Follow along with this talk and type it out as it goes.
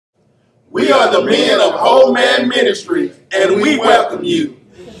We are the men of whole Man Ministries, and we welcome you.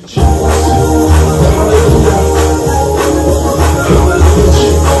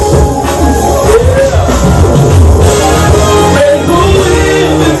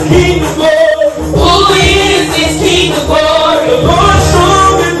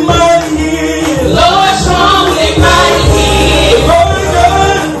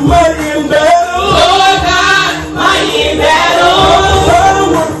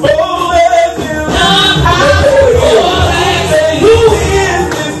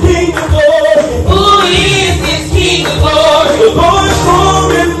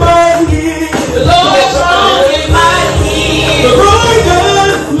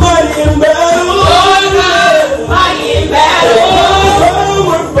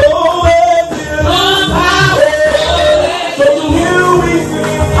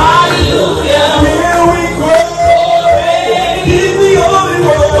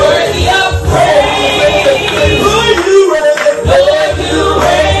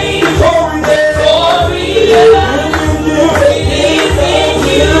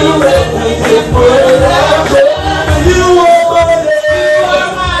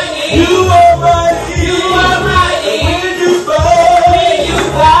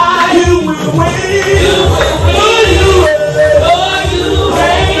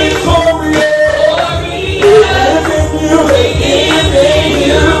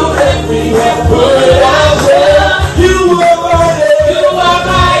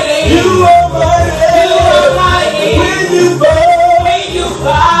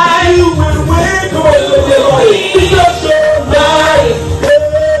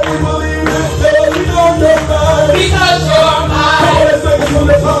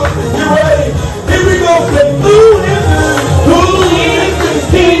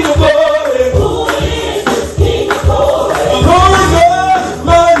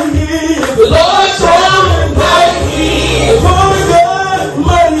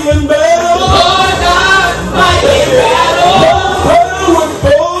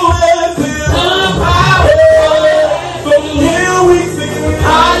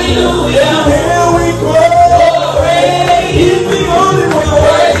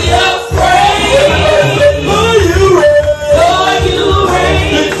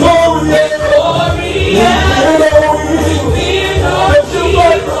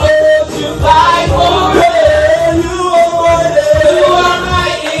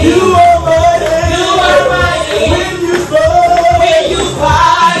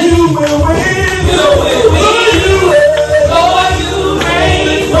 You will win. Lord, you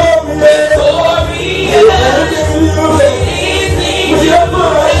reign.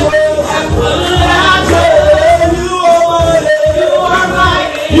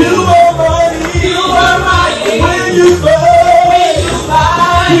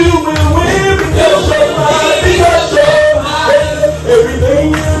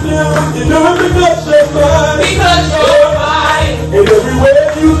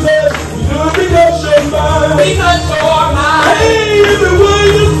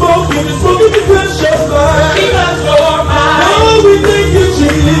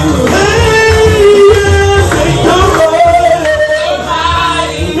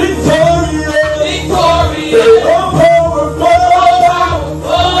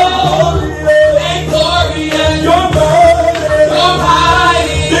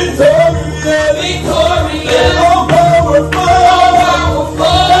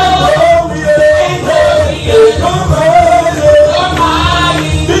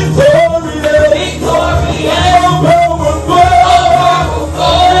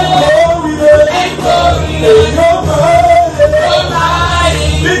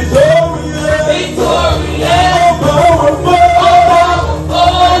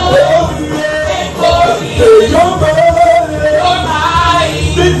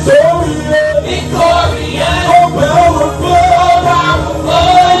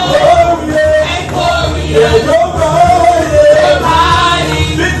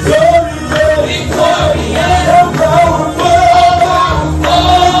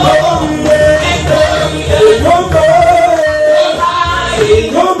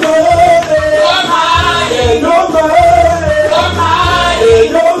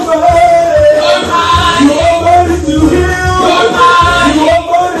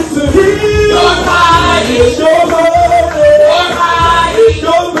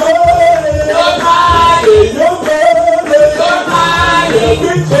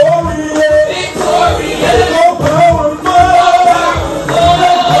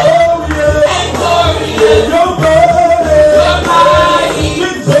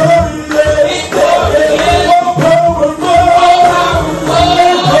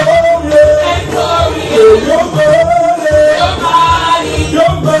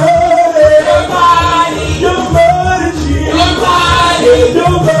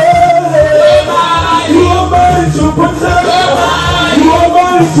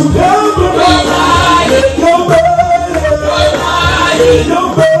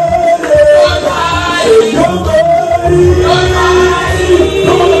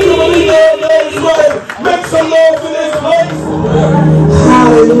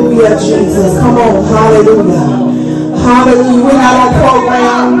 Hallelujah, Jesus. Come on. Hallelujah. Hallelujah. We're not on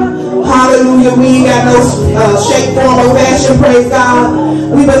program. Hallelujah. We ain't got no shake, form, or fashion. Praise God.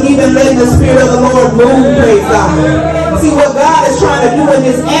 We believe in letting the Spirit of the Lord move. Praise God. See what God is trying to do in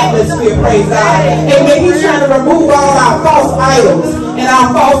this atmosphere. Praise God. Amen. He's trying to remove all our false idols and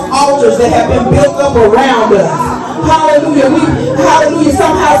our false altars that have been built up around us. Hallelujah. Hallelujah.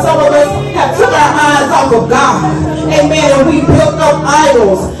 Somehow some of us have took our eyes off of God. Amen. And we built up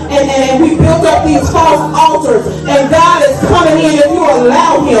idols. And we built up these false altars. And God is coming in if you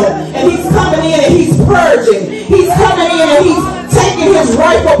allow him. And he's coming in and he's purging. He's coming in and he's taking his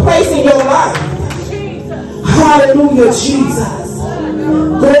rightful place in your life. Hallelujah, Jesus.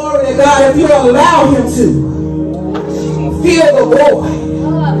 Glory to God. If you allow him to fill the void.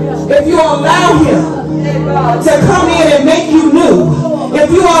 If you allow him to come in and make you new. If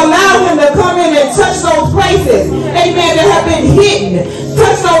you allow him to come in and touch those places, amen, that have been hidden.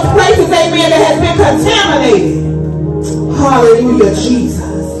 Touch those places, amen, that has been contaminated. Hallelujah, Jesus.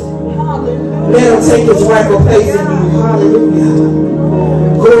 Let him take his rightful place in you. Hallelujah.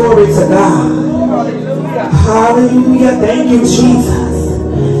 Glory to God. Hallelujah. Thank you, Jesus.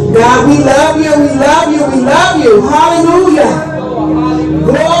 God, we love you. We love you. We love you. Hallelujah.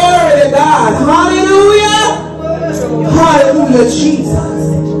 Glory to God. Hallelujah. Hallelujah, Jesus.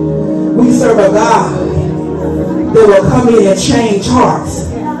 We serve a God that will come in and change hearts.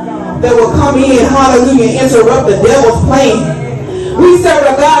 That will come in, hallelujah, and interrupt the devil's plan. We serve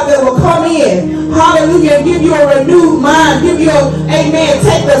a God that will come in, hallelujah, and give you a renewed mind. Give you, amen,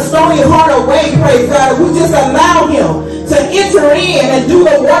 take the stony heart away, praise God. We just allow him to enter in and do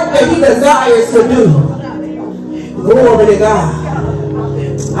the work that he desires to do. Glory to God.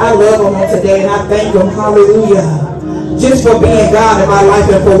 I love him on today and I thank him, hallelujah, just for being God in my life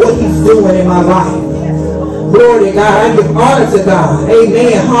and for what he's doing in my life. Glory to God. I give honor to God.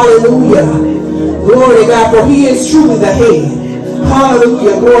 Amen. Hallelujah. Glory to God, for he is truly the head.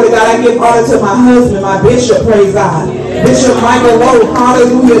 Hallelujah. Glory to God. I give honor to my husband, my bishop, praise God. Bishop Michael Lowe.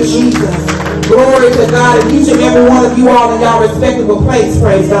 Hallelujah, Jesus. Glory to God. And each and every one of you all in y'all respectable place,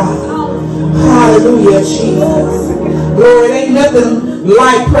 praise God. Hallelujah, Jesus. Glory. It ain't nothing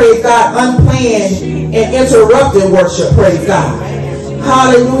like, praise God, unplanned and interrupted worship, praise God.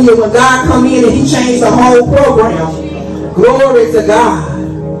 Hallelujah. When God come in and he changed the whole program. Glory to God.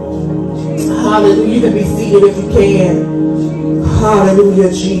 Hallelujah. You can be seated if you can.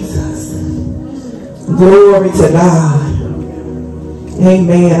 Hallelujah, Jesus. Glory to God.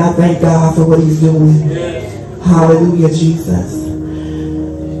 Amen. I thank God for what he's doing. Hallelujah, Jesus.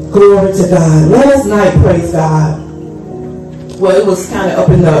 Glory to God. Last night, praise God. Well, it was kind of up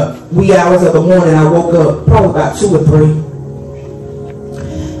in the wee hours of the morning. I woke up probably about 2 or 3.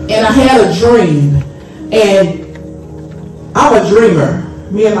 And I had a dream. And I'm a dreamer.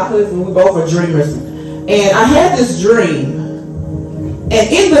 Me and my husband, we both are dreamers. And I had this dream. And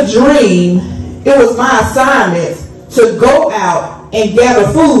in the dream, it was my assignment to go out and gather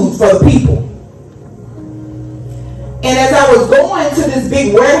food for the people. And as I was going to this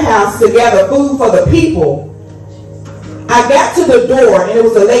big warehouse to gather food for the people, I got to the door and it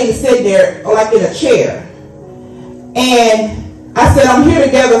was a lady sitting there like in a chair. And I said, I'm here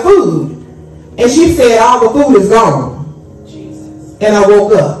to gather food. And she said, all the food is gone. Jesus. And I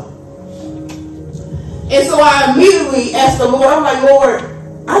woke up. And so I immediately asked the Lord, I'm like, Lord,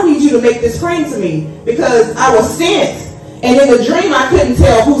 I need you to make this plain to me because I was sent. And in the dream, I couldn't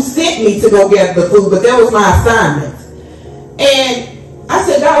tell who sent me to go gather the food, but that was my assignment. And I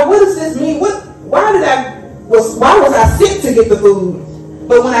said, God, what does this mean? Why was I sent to get the food?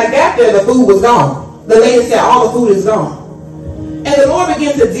 But when I got there, the food was gone. The lady said, all the food is gone. And the Lord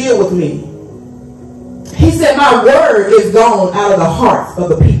began to deal with me. He said, my word is gone out of the hearts of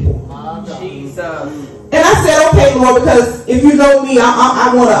the people. Jesus. And I said, okay, Lord, because if you know me,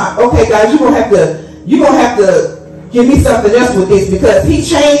 I want to, okay, guys, you're going to have to give me something else with this, because he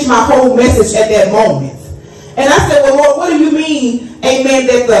changed my whole message at that moment. And I said, well, Lord, what do you mean, amen,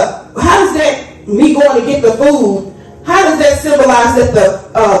 how does that, me going to get the food, how does that symbolize that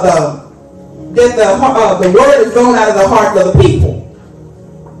the word is gone out of the hearts of the people?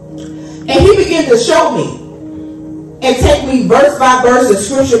 And he began to show me and take me verse by verse and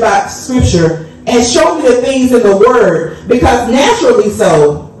scripture by scripture and show me the things in the word, because naturally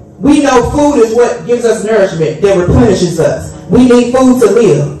so, we know food is what gives us nourishment, that replenishes us. We need food to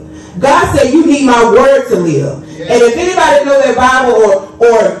live. God said you need my word to live. And if anybody know their Bible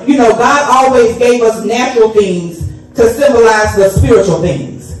or, you know, God always gave us natural things to symbolize the spiritual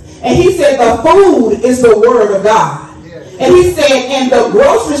things. And he said the food is the word of God. And he said, in the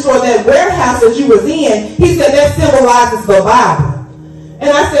grocery store, that warehouse that you was in, he said that symbolizes the Bible. And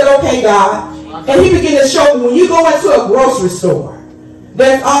I said, okay, God. And he began to show me, when you go into a grocery store,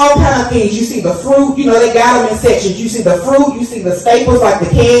 there's all kind of things. You see the fruit, you know, they got them in sections. You see the fruit, you see the staples like the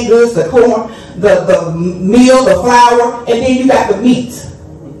canned goods, the corn, the meal, the flour, and then you got the meat.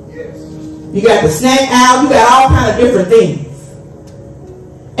 You got the snack aisle, you got all kind of different things.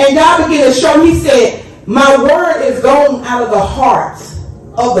 And God began to show me, he said, my word is going out of the hearts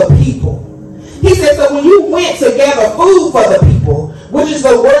of the people. He said, so when you went to gather food for the people, which is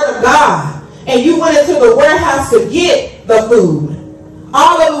the word of God, and you went into the warehouse to get the food,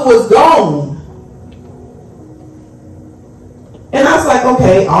 all of it was gone. And I was like,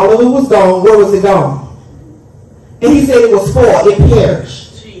 okay, all of it was gone. Where was it gone? And he said it was spoiled. It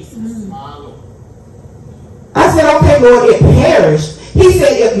perished. Jesus. I said, okay, Lord, it perished. He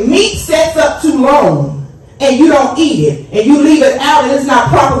said, if meat sets up too long and you don't eat it, and you leave it out and it's not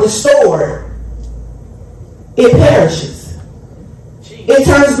properly stored, it perishes. It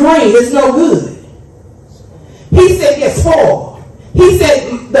turns green. It's no good. He said, it's spoiled. He said,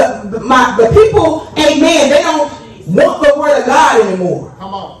 the people, amen, they don't want the word of God anymore.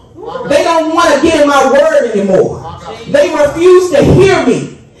 Come on. They don't want to get in my word anymore. They refuse to hear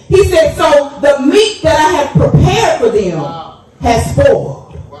me. He said, so the meat that I have prepared for them has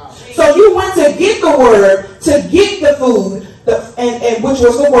spoiled. So you went to get the word, to get the food, and which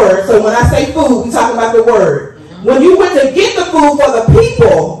was the word. So when I say food, we talk about the word. When you went to get the food for the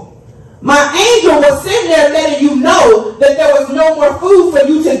people, my angel was sitting there letting you know that there was no more food for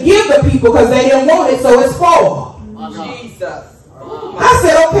you to give the people because they didn't want it, so it's full. Jesus. I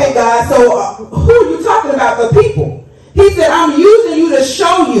said, okay, God, so who are you talking about, the people? He said, I'm using you to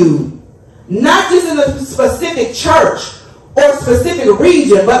show you, not just in a specific church or specific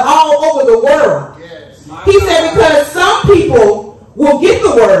region, but all over the world. Yes. He said, because some people will get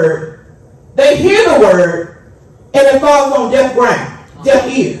the word, they hear the word, and it falls on deaf ground, deaf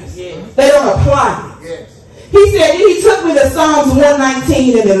ears. Yes. They don't apply it. Yes. He said, he took me to Psalms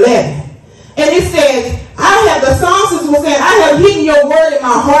 119 and 11. And it says, the psalmist was saying, I have hidden your word in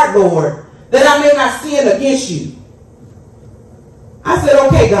my heart, Lord, that I may not sin against you. I said,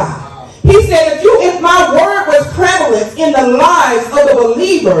 okay, God. He said, if my word was prevalent in the lives of the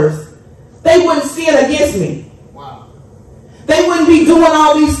believers, they wouldn't sin against me. Wow. They wouldn't be doing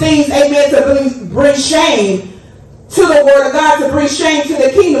all these things, amen, to bring shame to the word of God, to bring shame to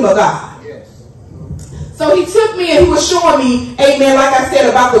the kingdom of God. Yes. So he took me and he was showing me, amen, like I said,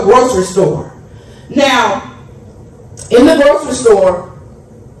 about the grocery store. Now, in the grocery store,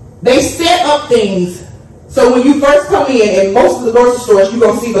 they set up things. So when you first come in most of the grocery stores, you're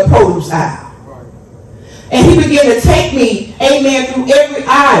going to see the produce aisle. And he began to take me, amen, through every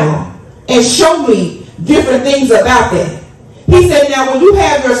aisle and show me different things about that. He said, now when you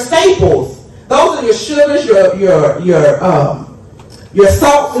have your staples, those are your sugars, your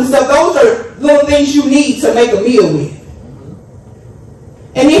salts and stuff. Those are little things you need to make a meal with.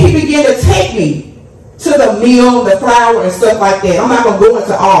 And then he began to take me to the meal, the flour, and stuff like that. I'm not going to go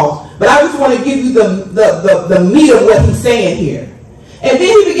into all, but I just want to give you the meat of what he's saying here. And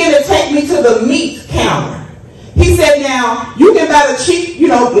then he began to take me to the meat counter. He said, now, you can buy the cheap, you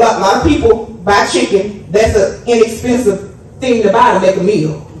know, a lot of people buy chicken. That's an inexpensive thing to buy to make a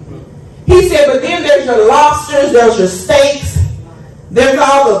meal. He said, but then there's your lobsters, there's your steaks, there's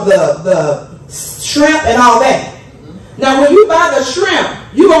all of the shrimp and all that. Now, when you buy the shrimp,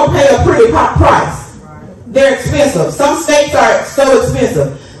 you're going to pay a pretty hot price. They're expensive. Some steaks are so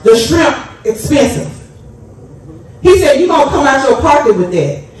expensive. The shrimp, expensive. He said, you're going to come out your pocket with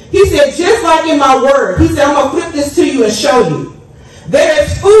that. He said, just like in my word, he said, I'm going to flip this to you and show you. There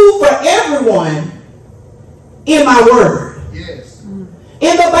is food for everyone in my word. Yes.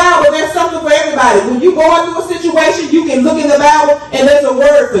 In the Bible, there's something for everybody. When you're going through a situation, you can look in the Bible and there's a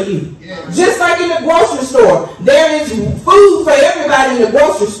word for you. Yes. Just like in the grocery store, there is food for everybody in the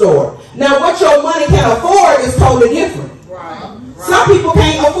grocery store. Now, what your money can afford is totally different. Right. Some people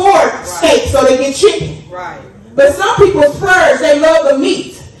can't afford steak, so they get chicken. Right. But some people's prayers, they love the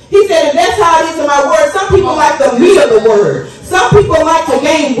meat. He said, and that's how it is in my word. Some people like the meat of the word. Some people like to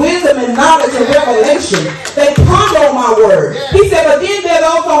gain wisdom and knowledge and revelation. They ponder on my word. He said, but then there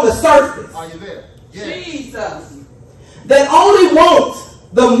are those on the surface. Are you there? Yes. Jesus. That only want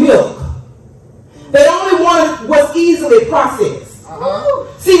the milk. They only want what's easily processed.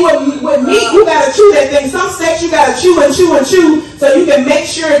 See, with meat, you got to chew that thing. Some steaks, you got to chew and chew and chew so you can make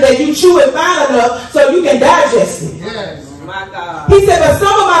sure that you chew it fine enough so you can digest it. Yes. My God. He said, but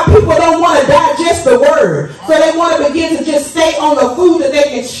some of my people don't want to digest the word. So they want to begin to just stay on the food that they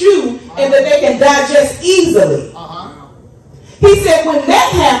can chew and that they can digest easily. He said, when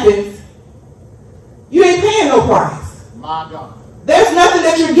that happens, you ain't paying no price. My God. There's nothing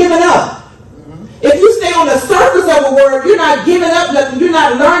that you're giving up. If you stay on the surface of a word, you're not giving up nothing. You're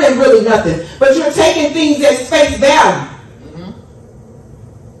not learning really nothing. But you're taking things as face value.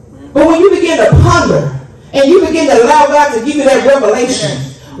 But when you begin to ponder and you begin to allow God to give you that revelation,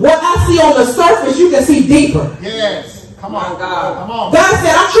 what I see on the surface, you can see deeper. Yes. Come on, God. Come on. God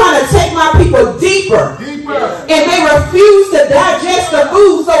said, I'm trying to take my people deeper. Deeper. And they refuse to digest the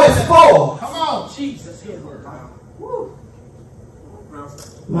food, so it's full. Come on. Jesus.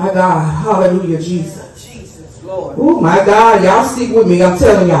 My God. Hallelujah, Jesus. Jesus, Lord. Oh, my God. Y'all stick with me. I'm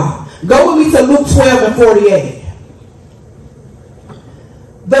telling y'all. Go with me to Luke 12 and 48.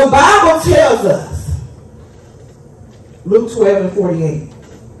 The Bible tells us, Luke 12 and 48.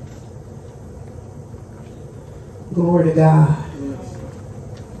 Glory to God.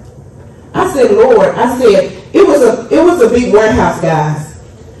 I said, Lord, it was a big warehouse, guys.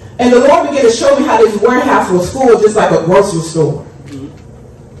 And the Lord began to show me how this warehouse was full just like a grocery store.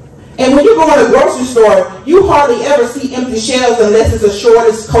 And when you go in a grocery store, you hardly ever see empty shelves unless it's a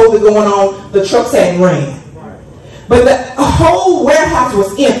shortage, COVID going on, the trucks hadn't ran. But the whole warehouse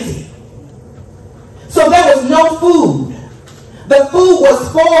was empty. So there was no food. The food was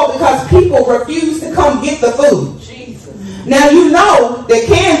spoiled because people refused to come get the food. Jesus. Now you know that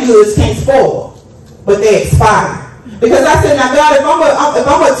canned goods can't spoil, but they expire. Because I said, now God, if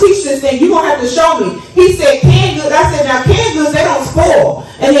I'm going to teach this thing, you're going to have to show me. He said canned goods. I said, now canned goods, they don't spoil.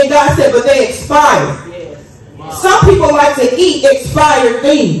 And then God said, but they expire. Yes. Wow. Some people like to eat expired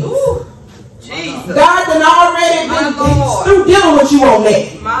things. Ooh. Jesus. God done already been through dealing with you on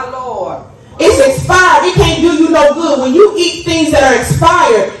that. My Lord. It's expired. It can't do you no good. When you eat things that are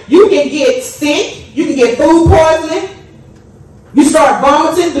expired, you can get sick. You can get food poisoning. You start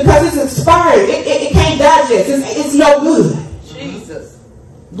vomiting because it's expired. It can't digest. It's no good. Jesus.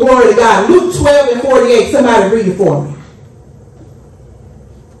 Glory to God. Luke 12 and 48. Somebody read it for me.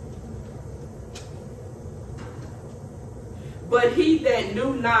 But he that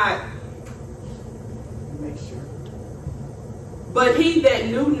knew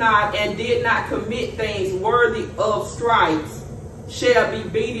not, and did not commit things worthy of stripes shall be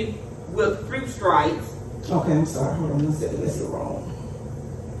beaten with few stripes. Okay, I'm sorry. Hold on. That's it wrong.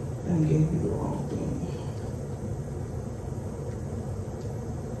 I gave you the wrong thing.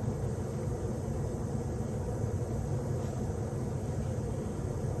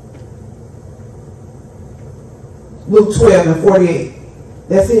 Luke 12 and 48.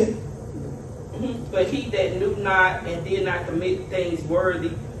 That's it? But he that knew not and did not commit things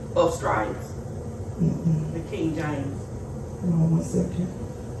worthy of stripes. The King James. Hold on 1 second.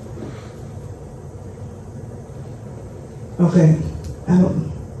 Okay.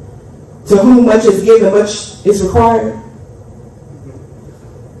 To whom much is given, much is required.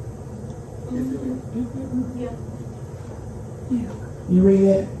 You read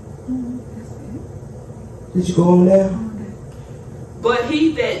that? Did you go on down? But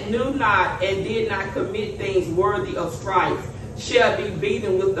he that knew not and did not commit things worthy of stripes shall be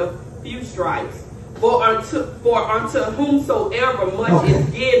beaten with a few stripes. For unto whomsoever much is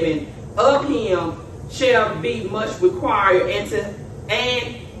given, of him shall be much required, and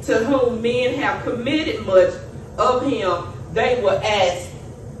to whom men have committed much, of him they will ask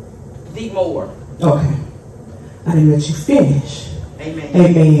the more. Okay. I didn't let you finish. Amen.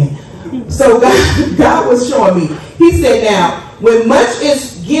 Amen. So God was showing me. He said, now, when much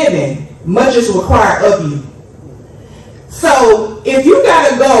is given, much is required of you. So if you got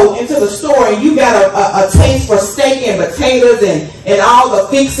to go into the store and you got a taste for steak and potatoes and all the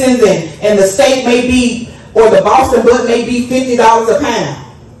fixings and the steak may be, or the Boston butt may be $50 a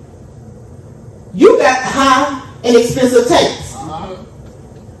pound. You got high and expensive taste.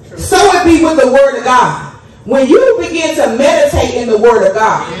 So it be with the word of God. When you begin to meditate in the word of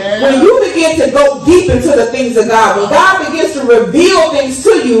God, when you begin to go deep into the things of God, when God begins to reveal things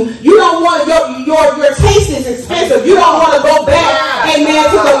to you, you don't want your taste is expensive. You don't want to go back, amen,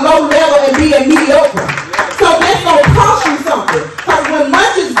 to the low level and be a mediocre. So that's going to cost you something. Because when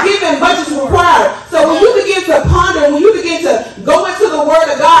much is given, much is required. So when you begin to ponder, when you begin to go into the word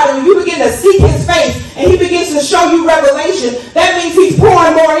of God, and when you begin to seek his face, and he begins to show you revelation, that means he's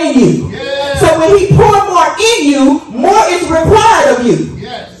pouring more in you. So when he pours more in you, more is required of you.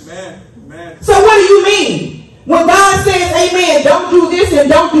 Yes. Amen. So what do you mean? When God says, amen, don't do this and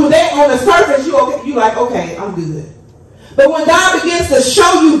don't do that on the surface, you like, okay, I'm good. But when God begins to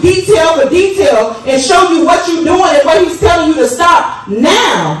show you detail for detail and show you what you're doing and what he's telling you to stop,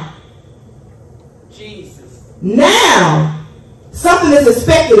 now, Jesus. Now, something is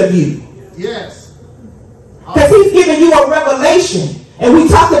expected of you. Yes. Because he's giving you a revelation. And we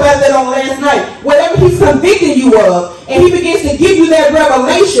talked about that on last night. Whatever he's convicting you of, and he begins to give you that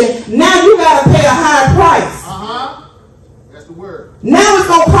revelation, now you got to pay a high price. That's the word. Now it's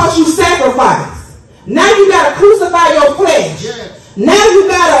going to cost you sacrifice. Now you got to crucify your flesh. Yes. Now you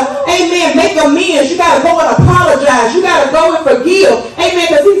got to, amen, make amends. You got to go and apologize. You got to go and forgive. Amen,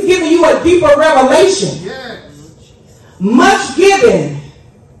 because he's giving you a deeper revelation. Yes. Much given,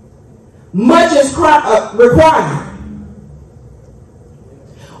 much is required.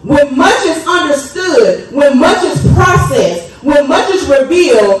 When much is understood, when much is processed, when much is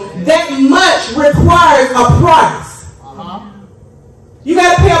revealed, that much requires a price. You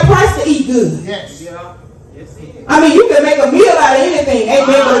got to pay a price to eat good. Yes. Yeah. Yes, I mean, you can make a meal out of anything, amen,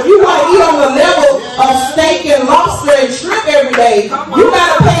 but if you want to eat on the level of steak and lobster and shrimp every day, you got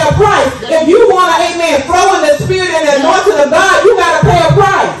to pay a price. If you want to, amen, flow in the spirit and the anointing of God, you got to pay a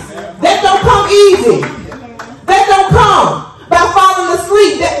price. That don't come easy. That don't come by falling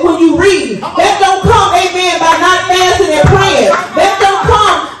asleep when you read. That don't come, amen, by not fasting and praying. That don't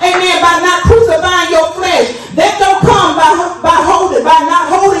come, amen, by not crucifying your flesh. That don't come by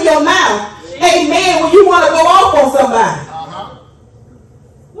not holding your mouth, amen, when you want to go off on somebody.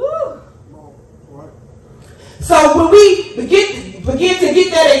 So when we begin to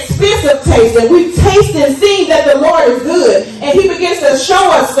get that expensive taste, and we've tasted and seen that the Lord is good, and he begins to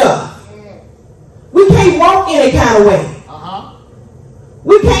show us stuff, we can't walk any kind of way.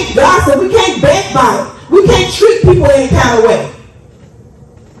 We can't gossip. We can't backbite. We can't treat people any kind of way.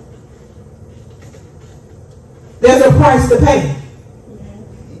 There's a price to pay.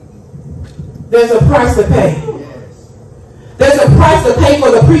 There's a price to pay. There's a price to pay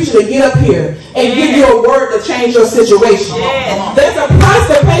for the preacher to get up here and give you a word to change your situation. There's a price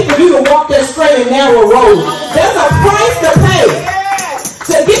to pay for you to walk that straight and narrow road. There's a price to pay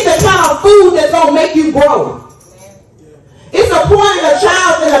to get the kind of food that's going to make you grow. It's a point in a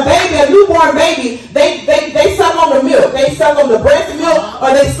child and a baby, a newborn baby, they suck on the milk. They suck on the breast milk,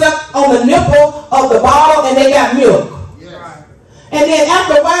 or they suck on the nipple of the bottle and they got milk. Yes. And then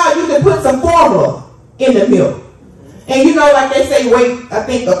after a while, you can put some formula in the milk. And you know, like they say, wait, I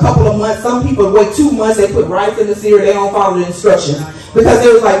think a couple of months. Some people wait 2 months, they put rice in the cereal, they don't follow the instructions. Because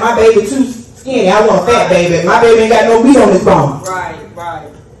they was like, my baby too skinny, I want a fat baby. My baby ain't got no meat on his bone. Right.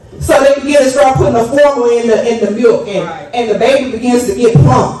 So they begin to start putting the formula in the milk, and the baby begins to get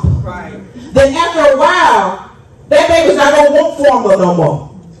plump. Right. Then after a while, that baby's not going to want formula no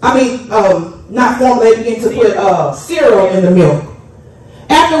more. I mean, not formula, they begin to put cereal in the milk.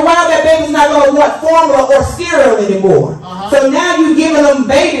 After a while, that baby's not going to want formula or cereal anymore. So now you're giving them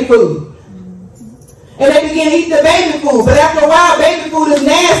baby food. And they begin to eat the baby food. But after a while, baby food is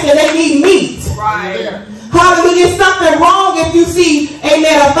nasty and they need meat. Right. Hallelujah. There's something wrong if you see,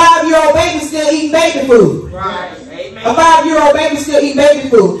 amen, a 5-year-old baby still eating baby food. Right. Amen. A 5-year-old baby still eating baby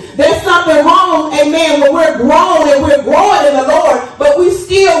food. There's something wrong, amen, when we're grown and we're growing in the Lord, but we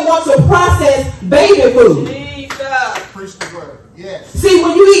still want to process baby food. Jesus. Preach the word. Yes. See,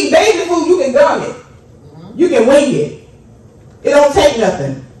 when you eat baby food, you can gum it. You can wing it. It don't take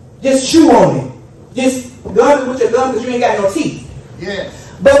nothing. Just chew on it. Just gum it with your gum because you ain't got no teeth.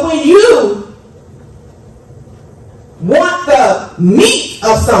 Yes. But when you want the meat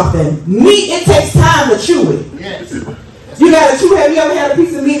of something, it takes time to chew it. Yes. You gotta chew. Have you ever had a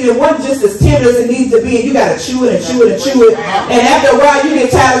piece of meat and it wasn't just as tender as it needs to be, and you gotta chew it and chew it and chew it, and after a while you get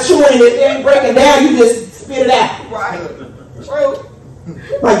tired of chewing and it ain't breaking down, you just spit it out. Right. True.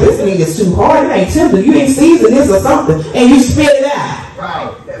 Like, this meat is too hard, it ain't tender, you ain't seasoned this or something, and you spit it out. Right.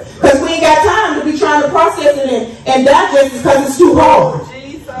 Because we ain't got time to be trying to process it and digest it because it's too hard.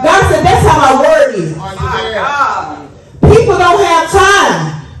 Jesus. God said that's how my word is. My God. People don't have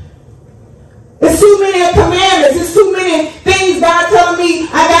time. There's too many commandments. There's too many things God telling me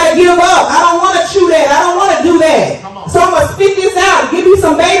I got to give up. I don't want to chew that. I don't want to do that. So I'm going to spit this out. Give me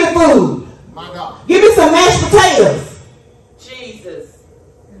some baby food. My God. Give me some mashed potatoes. Jesus.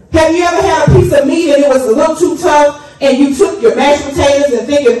 Have you ever had a piece of meat and it was a little too tough and you took your mashed potatoes and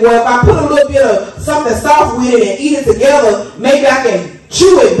thinking, well, if I put a little bit of something soft with it and eat it together, maybe I can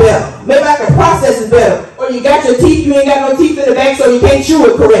chew it better. Maybe I can process it better. Or you got your teeth, you ain't got no teeth in the back, so you can't chew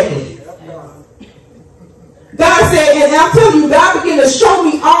it correctly. God said, and I'm telling you, God began to show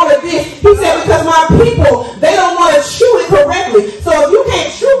me all of this. He said, because my people, they don't want to chew it correctly. So if you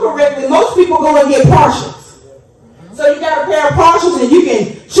can't chew correctly, most people go and get partials. So you got a pair of partials and you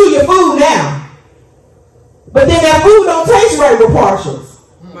can chew your food now. But then that food don't variable partials.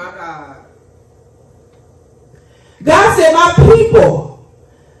 My God. God said, my people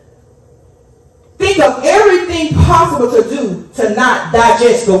think of everything possible to do to not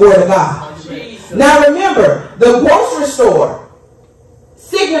digest the word of God. Jesus. Now remember, the grocery store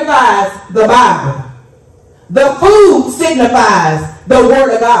signifies the Bible. The food signifies the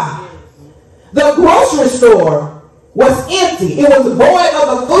word of God. The grocery store was empty. It was void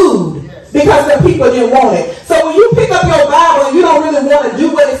of the food because the people didn't want it. So when you pick up your Bible and you don't really want to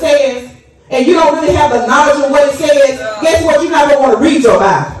do what it says, and you don't really have the knowledge of what it says, guess what? You're not going to want to read your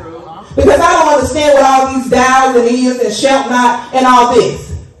Bible. Because I don't understand what all these thous and is and shalt not and all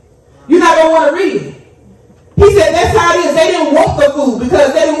this. You're not going to want to read it. He said that's how it is. They didn't want the food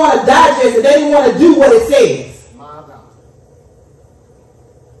because they didn't want to digest it. They didn't want to do what it says.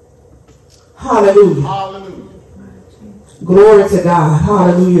 Hallelujah. Hallelujah. Glory to God.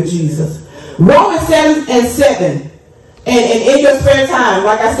 Hallelujah, Jesus. Romans 7:7. And in your spare time,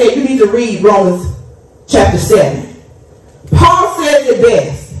 like I said, you need to read Romans chapter 7. Paul says it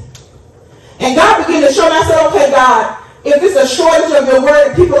best. And God began to show me, I said, okay, God, if it's a shortage of your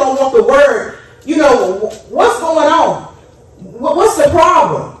word, people don't want the word, you know, what's going on? What's the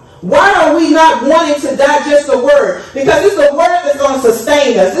problem? Why are we not wanting to digest the word? Because it's the word that's going to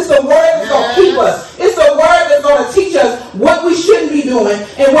sustain us. It's the word that's going to keep us. It's the word that's going to teach us what we shouldn't be doing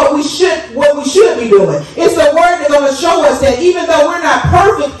and what we should be doing. It's the word that's going to show us that even though we're not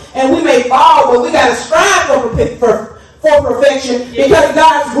perfect and we may fall, but we got to strive for perfection because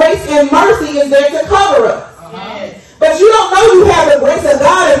God's grace and mercy is there to cover us. But you don't know you have the grace of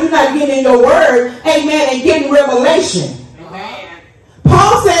God if you're not getting in your word, amen, and getting revelation.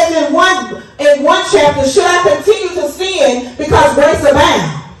 Paul says in one chapter, should I continue to sin because grace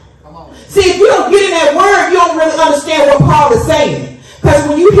abounds? See, if you don't get in that word, you don't really understand what Paul is saying. Because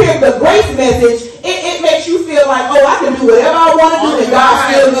when you hear the grace message, it makes you feel like, oh, I can do whatever I want to do and God's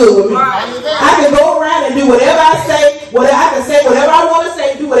still good with me. I can go around and do whatever I say, I can say whatever I want to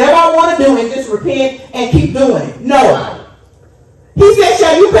say, do whatever I want to do, and just repent and keep doing it. No. He said,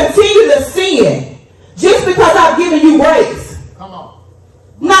 shall you continue to sin just because I've given you grace?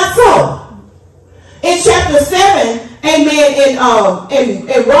 Not so. In chapter 7, amen,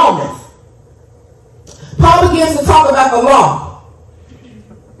 in Romans, Paul begins to talk about the law.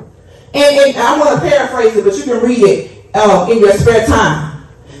 And I want to paraphrase it, but you can read it in your spare time.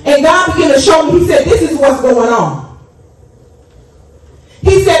 And God began to show me, he said, this is what's going on.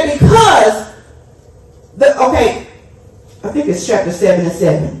 He said, because, I think it's chapter 7 and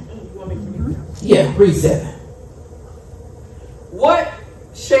 7. Yeah, read 7. What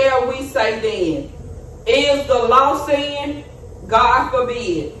shall we say then? Is the law sin? God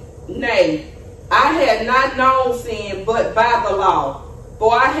forbid. Nay, I had not known sin but by the law.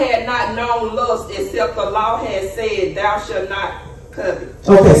 For I had not known lust except the law had said, thou shalt not covet.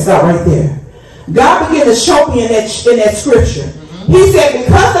 Okay, stop right there. God began to show me in that scripture. He said,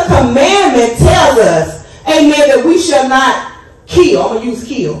 because the commandment tells us, amen, that we shall not kill. I'm going to use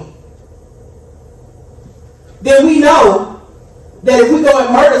kill. Then we know that if we go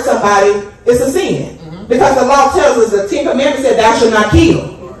and murder somebody, it's a sin. Because the law tells us, the 10 Commandments said, thou shalt not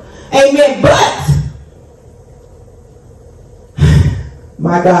kill. Amen. But,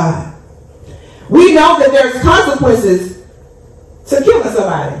 my God, we know that there's consequences to killing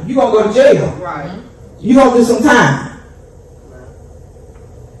somebody. You're going to go to jail. Right. You're going to do some time.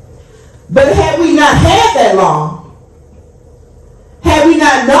 But had we not had that law, had we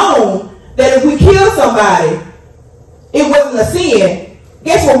not known that if we kill somebody, it wasn't a sin,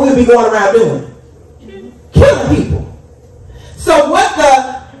 guess what we'll be going around doing? Killing people. So what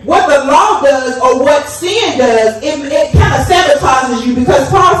the law does, or what sin does, it kind of sabotages you, because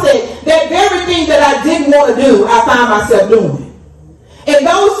Paul said that very thing that I didn't want to do, I find myself doing. And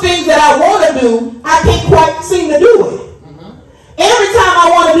those things that I want to do, I can't quite seem to do it. Every time I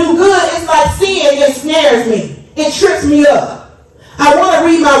want to do good, it's like sin ensnares me. It trips me up. I want to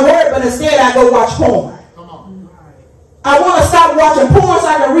read my word, but instead I go watch porn. I want to stop watching porn so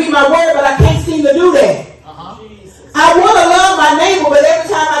I can read my word, but I can't seem to do that. I want to love my neighbor, but every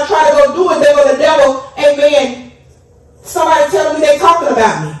time I try to go do it, there go the devil, amen, somebody telling me they're talking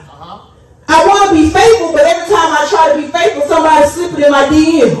about me. I want to be faithful, but every time I try to be faithful, somebody's slipping in my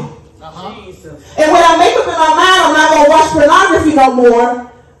DM. And when I make up in my mind I'm not going to watch pornography no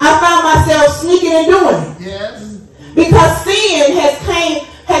more, I found myself sneaking and doing it. Yes. Because sin has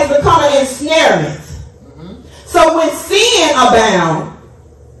become an ensnarement. So when sin abounds,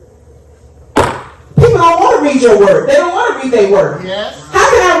 people don't want to read your word. They don't want to read their word. Yes. How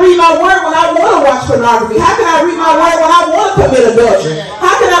can I read my word when I want to watch pornography? How can I read my word when I want to commit adultery?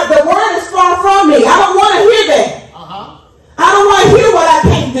 How can the word is far from me? I don't want to hear that. I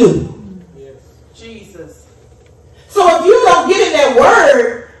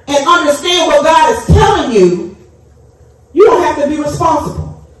you, you don't have to be responsible.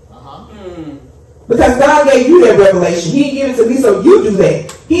 Because God gave you that revelation. He gave it to me, so you do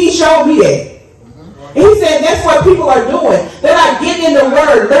that. He showed me that. And he said that's what people are doing. They're not getting in the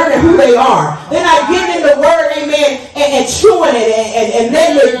word, learning who they are. They're not getting in the word, amen, and chewing it and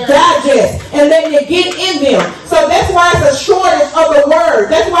letting it digest and letting it get in them. So that's why it's a shortage of the word.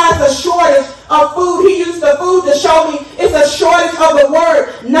 That's why it's a shortage of food. He used the food to show me it's a shortage of the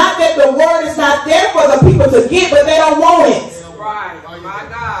word. Not that the word is not there for the people to get, but they don't want it. Right. My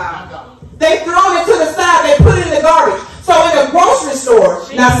God. They thrown it to the side. They put it in the garbage. So in a grocery store,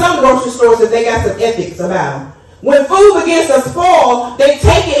 now some grocery stores, they got some ethics about them. When food begins to spoil, they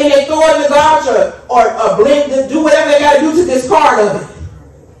take it and they throw it in the garbage or blend it, do whatever they got to do to discard of it.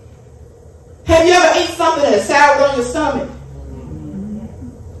 Have you ever ate something and it soured on your stomach?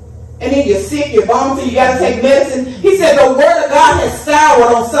 And then you're sick, you're vomiting, you got to take medicine. He said the word of God has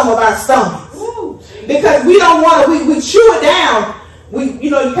soured on some of our stomachs. Because we don't want to, we chew it down. You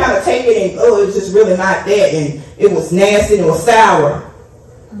kind of take it and, it's just really not that. And it was nasty and it was sour.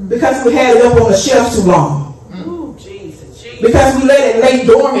 Because we had it up on the shelf too long. Jesus. Because we let it lay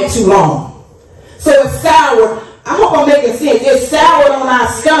dormant too long. So it's sour. I hope I'm making sense. It's soured on our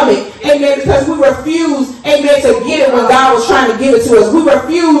stomach. Amen. Because we refused, amen, to get it when God was trying to give it to us. We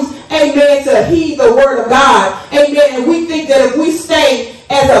refused, amen, to heed the word of God. Amen. And we think that if we stay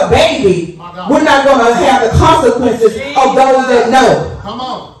as a baby, we're not going to have the consequences of those that know. Come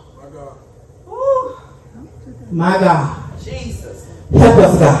on. My God. Jesus. Help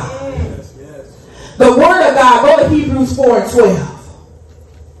us, God. Yes. The word of God, go to Hebrews 4:12.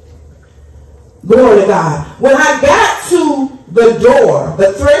 Glory to God. When I got to the door,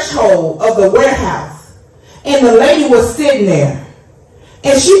 the threshold of the warehouse, and the lady was sitting there,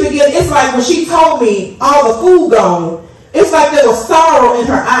 and she began, it's like when she told me all the food gone, it's like there was sorrow in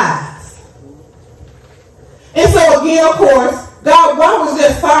her eyes. And so again, of course, God, why was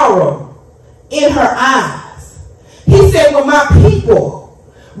there sorrow in her eyes? He said, when my people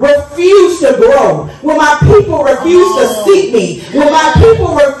refuse to grow, when my people refuse to seek me, when my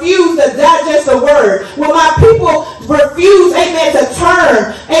people refuse to digest the word, when my people refuse, amen, to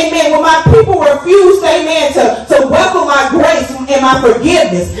turn, amen, when my people refuse, amen, to welcome my grace and my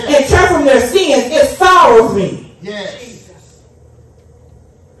forgiveness and turn from their sins, it sorrows me. Yes.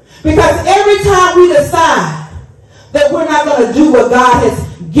 Because every time we decide that we're not going to do what God has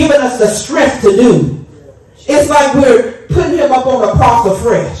given us the strength to do, it's like we're putting him up on the cross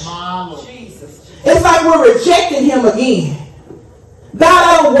afresh. It's like we're rejecting him again. God,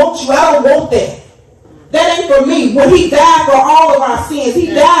 I don't want you. I don't want that. That ain't for me. When he died for all of our sins, he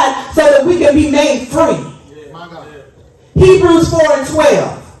died so that we can be made free. Hebrews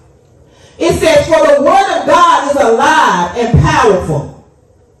 4:12. It says, for the word of God is alive and powerful.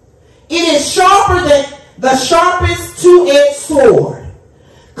 It is sharper than the sharpest two-edged sword,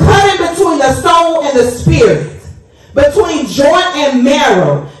 cutting between the soul and the spirit, between joint and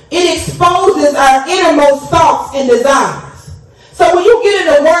marrow. It exposes our innermost thoughts and desires. So when you get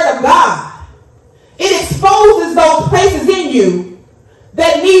in the word of God, it exposes those places in you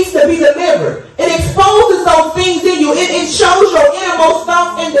that needs to be delivered. It exposes those things in you. It shows your innermost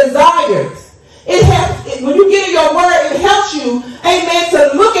thoughts and desires. When you get in your word, it helps you, amen,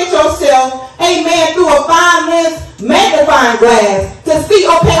 to look at yourself, amen, through a fine lens magnifying glass to see,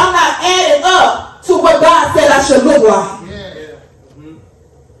 okay, I'm not adding up to what God said I should look like.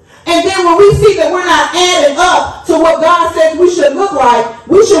 And then when we see that we're not adding up to what God says we should look like,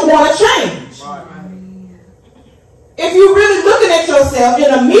 we should want to change. If you're really looking at yourself in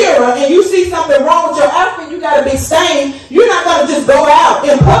a mirror and you see something wrong with your outfit, you got a big stain, you're not going to just go out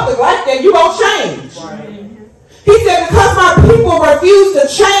in public like that. You're going to change. He said, because my people refuse to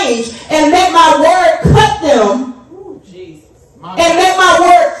change and let my word cut them and let my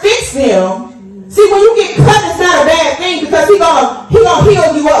word fix them. See, when you get cut, it's not a bad thing because he gonna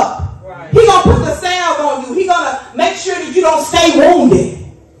heal you up. He gonna put the salve on you. He gonna make sure that you don't stay wounded.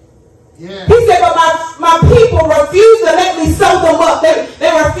 Yeah. He said, but my people refuse to let me sew them up. They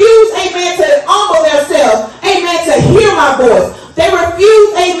refuse, amen, to humble themselves, amen, to hear my voice. They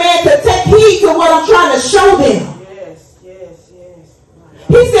refuse, amen, to take heed to what I'm trying to show them. Yes.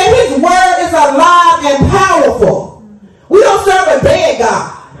 He said his word is alive and powerful. We don't serve a dead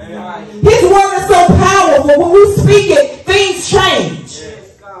God. His word is so powerful. When we speak it, things change.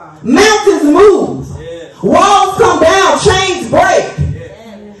 Yes, mountains move. Yes. Walls come down. Chains break.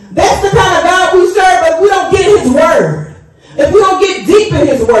 Yes. That's the kind of God we serve, but if we don't get his word, if we don't get deep in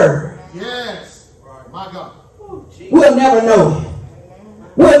his word, my God, we'll never know it.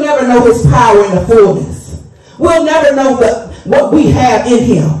 We'll never know his power in the fullness. We'll never know what we have in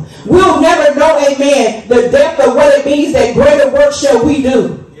him. We'll never know, amen, the depth of what it means that greater work shall we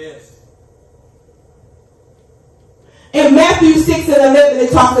do. Yes. In Matthew 6 and 11,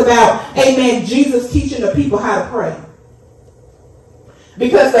 it talks about, amen, Jesus teaching the people how to pray.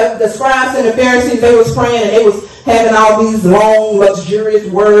 Because the scribes and the Pharisees, they was praying and they was having all these long, luxurious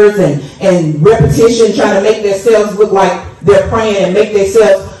words and repetition, trying to make themselves look like they're praying and make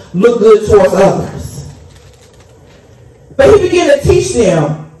themselves look good towards others. But he began to teach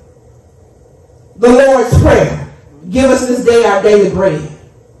them the Lord's Prayer. Give us this day our daily bread.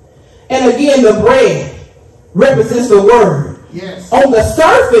 And again, the bread represents the word. Yes. On the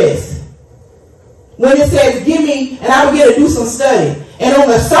surface, when it says, give me, and I begin to do some study. And on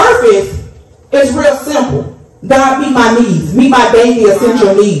the surface, it's real simple. God, meet my needs. Meet my daily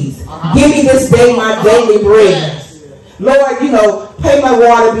essential needs. Give me this day my daily bread. Yes. Lord, pay my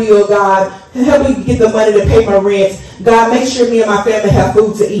water bill, God. Help me get the money to pay my rent. God, make sure me and my family have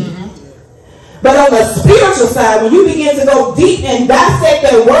food to eat. But on the spiritual side, when you begin to go deep and dissect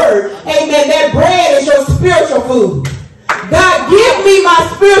that word, amen, that bread is your spiritual food. God, give me my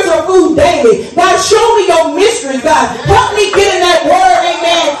spiritual food daily. God, show me your mysteries, God. Help me get in that word,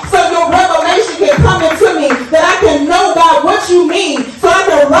 amen, so your revelation can come into me, that I can know, God, what you mean, so I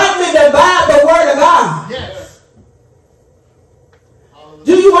can rightly divide the word of God. Yes.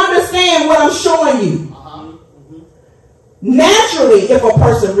 Do you understand what I'm showing you? Naturally, if a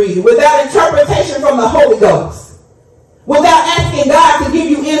person reads it, without interpretation from the Holy Ghost, without asking God to give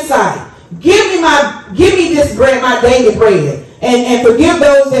you insight, give me this bread, my daily bread, and forgive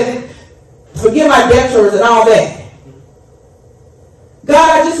my debtors and all that.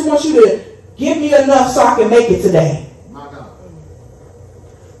 God, I just want you to give me enough so I can make it today.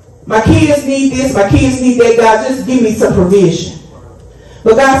 My kids need this, my kids need that. God, just give me some provision.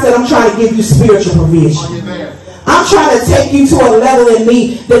 But God said, I'm trying to give you spiritual provision. I'm trying to take you to a level in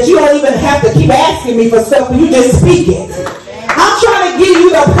me that you don't even have to keep asking me for stuff, but you just speak it. I'm trying to give you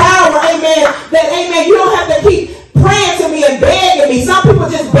the power, amen, that, amen, you don't have to keep praying to me and begging me. Some people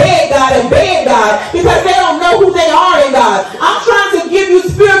just beg God and beg God because they don't know who they are in God. I'm trying to give you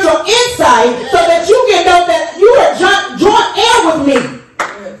spiritual insight so that you can know that you are joint heir with me.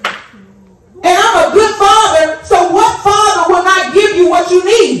 And I'm a good father, so what father will not give you what you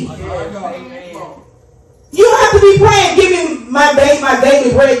need? You don't have to be praying, give me my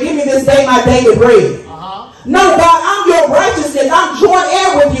daily bread. Give me this day my daily bread. No, God, I'm your righteousness. I'm joint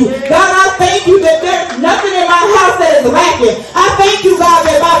heir with you. God, I thank you that there's nothing in my house that is lacking. I thank you, God,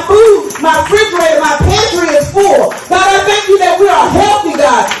 that my food, my refrigerator, my pantry is full. God, I thank you that we are healthy,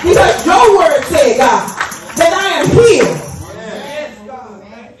 God, because your word said, God, that I am healed. Yes, God.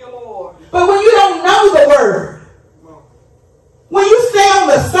 Thank you, Lord. But when you don't know the word, when you stay on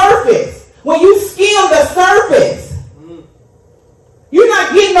the surface, when you skim the surface, you're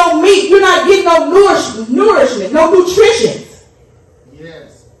not getting no meat. You're not getting no nourishment, no nutrition.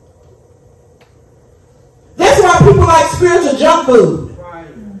 Yes. That's why people like spiritual junk food. Right.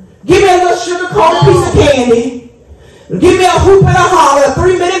 Give me a little sugar-coated piece of candy. Give me a hoop and a holler, a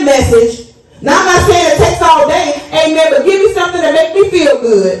 3-minute message. Now, I'm not saying it takes all day, amen, but give me something that makes me feel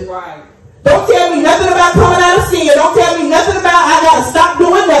good. Right. Don't tell me nothing about coming out of sin. Don't tell me nothing about I got to stop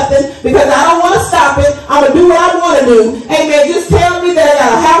doing nothing because I don't want to stop it. I'm going to do what I want to do. Amen. Just tell me that I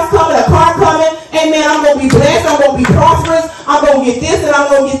got a house coming, a car coming. Amen. I'm going to be blessed. I'm going to be prosperous. I'm going to get this and I'm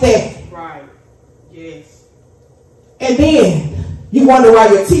going to get that. Right. Yes. And then you wonder why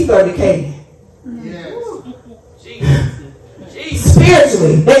your teeth are decaying. Yes. Jesus.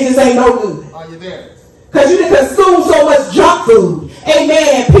 Spiritually, they just ain't no good. Are you there? Because you consume so much junk food.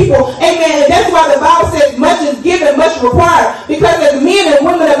 Amen. And people, amen. And that's why the Bible says much is given, much required. Because as men and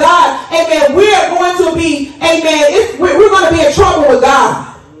women of God, amen, we are going to be, amen, we're going to be in trouble with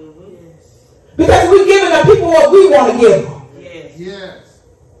God. Because we're giving the people what we want to give them. Yes. Yes.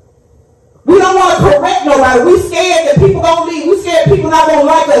 We don't want to correct nobody. We're scared that people going to leave. We're scared people not going to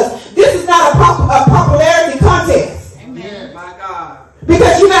like us. This is not a popularity contest. Amen. My God.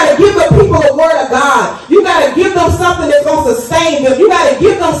 Because you got to give the people the word of God. You got to give them something that's going to sustain them. You got to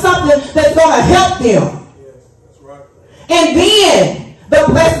give them something that's going to help them. Yes, that's right. And then the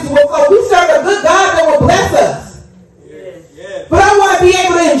blessings will flow. We serve a good God that will bless us. Yes. Yes. But I want to be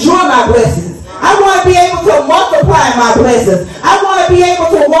able to enjoy my blessings. I want to be able to multiply my blessings. I want to be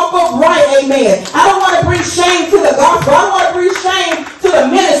able to walk upright. Amen. I don't want to bring shame to the gospel. I want to bring shame to the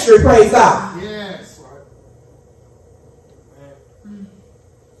ministry. Praise God.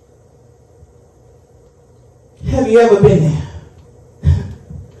 Have you ever been there?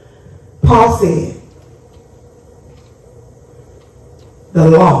 Paul said, the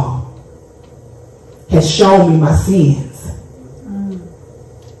law has shown me my sins.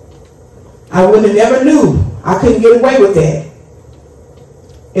 I would have never knew. I couldn't get away with that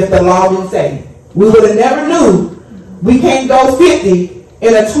if the law didn't say. We would have never knew we can't go 50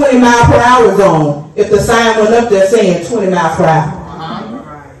 in a 20 mile per hour zone if the sign went up there saying 20 miles per hour.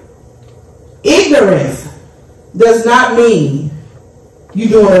 Ignorance does not mean you're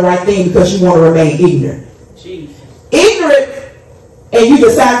doing the right thing because you want to remain ignorant. Ignorant and you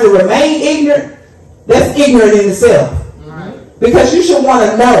decide to remain ignorant, that's ignorant in itself. Because you should want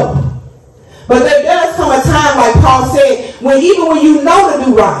to know. But there does come a time, like Paul said, even when you know to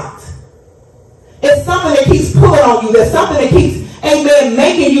do right, it's something that keeps pulling on you. There's something that keeps, amen,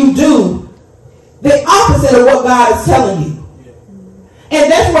 making you do the opposite of what God is telling you.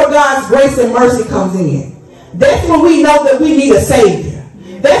 And that's where God's grace and mercy comes in. That's when we know that we need a Savior.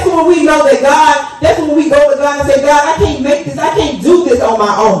 That's when we know that God, that's when we go to God and say, God, I can't make this. I can't do this on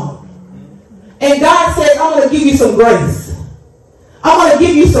my own. And God says, I'm going to give you some grace. I'm going to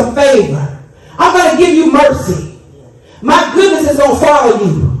give you some favor. I'm going to give you mercy. My goodness is going to follow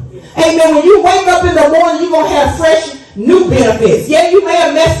you. Amen. When you wake up in the morning, you're going to have fresh new benefits. Yeah, you may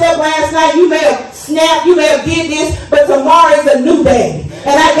have messed up last night. You may have snapped. You may have did this. But tomorrow is a new day.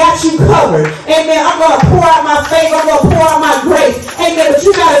 And I got you covered. Amen. I'm going to pour out my favor. I'm going to pour out my grace. Amen. But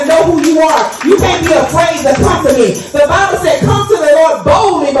you got to know who you are. You can't be afraid to come to me. The Bible said, come to the Lord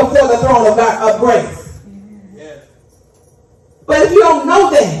boldly before the throne of God of grace. But if you don't know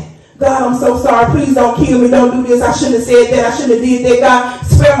that, God, I'm so sorry. Please don't kill me. Don't do this. I shouldn't have said that. I shouldn't have did that. God,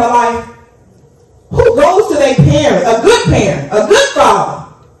 spare my life. Who goes to their parent, a good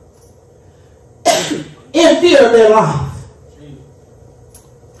father, in fear of their life?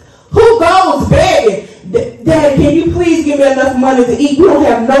 Who goes begging, Daddy, can you please give me enough money to eat? We don't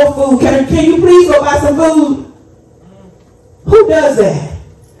have no food. Can you please go buy some food? Who does that?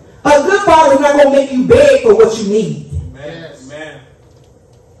 A good father is not going to make you beg for what you need.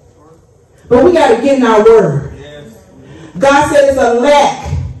 But we got to get in our word. God said it's a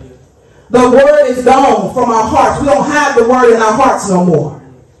lack. The word is gone from our hearts. We don't have the word in our hearts no more.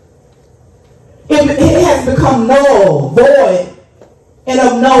 It has become null, void, and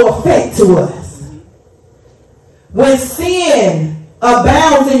of no effect to us. When sin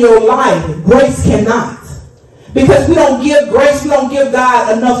abounds in your life, grace cannot. Because we don't give grace, we don't give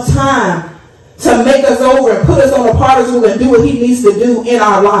God enough time to make us over and put us on the potter's wheel and do what he needs to do in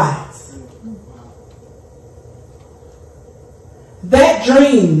our lives. That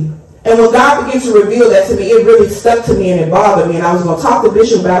dream, and when God began to reveal that to me, it really stuck to me and it bothered me. And I was going to talk to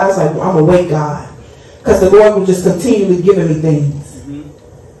Bishop about it. I was like, well, I'm awake, God. Because the Lord will just continually giving me things.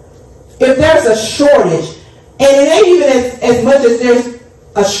 If there's a shortage, and it ain't even as much as there's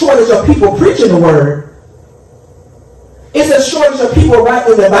a shortage of people preaching the word, it's a shortage of people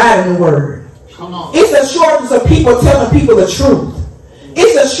rightly dividing the word. It's a shortage of people telling people the truth.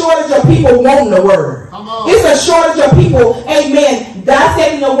 It's a shortage of people wanting the word. It's a shortage of people, amen,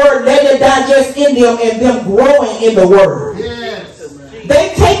 dissecting the word, letting it digest in them and them growing in the word.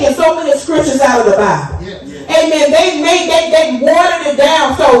 They've taken so many scriptures out of the Bible. Amen. They watered it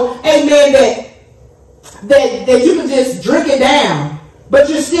down so, amen, that you can just drink it down, but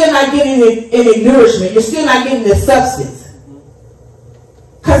you're still not getting any nourishment. You're still not getting the substance.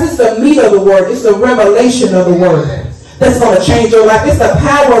 Because it's the meat of the word. It's the revelation of the word that's going to change your life. It's the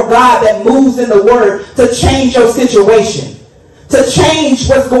power of God that moves in the word to change your situation, to change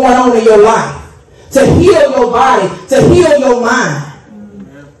what's going on in your life, to heal your body, to heal your mind.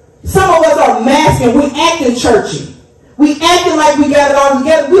 Some of us are masking. We acting churchy. We acting like we got it all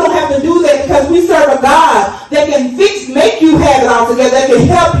together. We don't have to do that because we serve a God that can make you have it all together, that can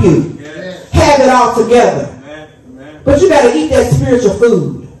help you have it all together. But you got to eat that spiritual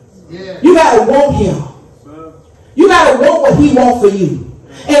food. You got to want him. You got to want what he wants for you.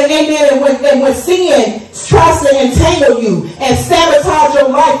 And when sin tries to entangle you and sabotage your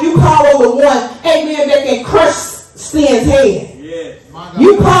life, you call on the one, amen, that can crush sin's head.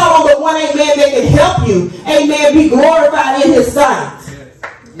 You call on the one, amen, that can help you, amen, be glorified in his sight.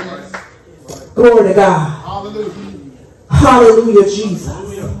 Glory to God. Hallelujah. Hallelujah, Jesus.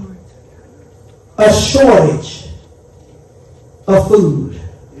 A shortage of food.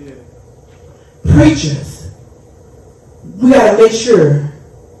 Preachers, we got to make sure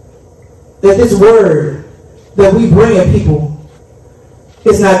that this word that we bring to people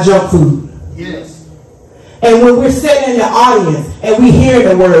is not junk food. And when we're sitting in the audience and we hearing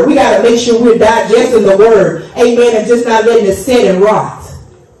the word, we got to make sure we're digesting the word, amen, and just not letting it sit and rot,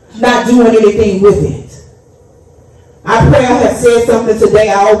 not doing anything with it. I pray I have said something today.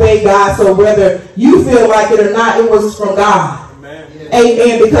 I obey God, so whether you feel like it or not, it was from God.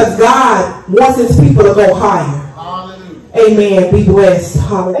 Amen. Because God wants his people to go higher. Amen. Be blessed.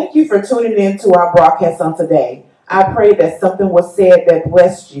 Hallelujah. Thank you for tuning in to our broadcast on today. I pray that something was said that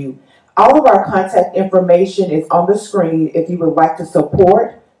blessed you. All of our contact information is on the screen if you would like to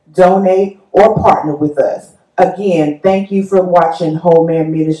support, donate, or partner with us. Again, thank you for watching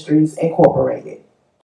Man Ministries Incorporated.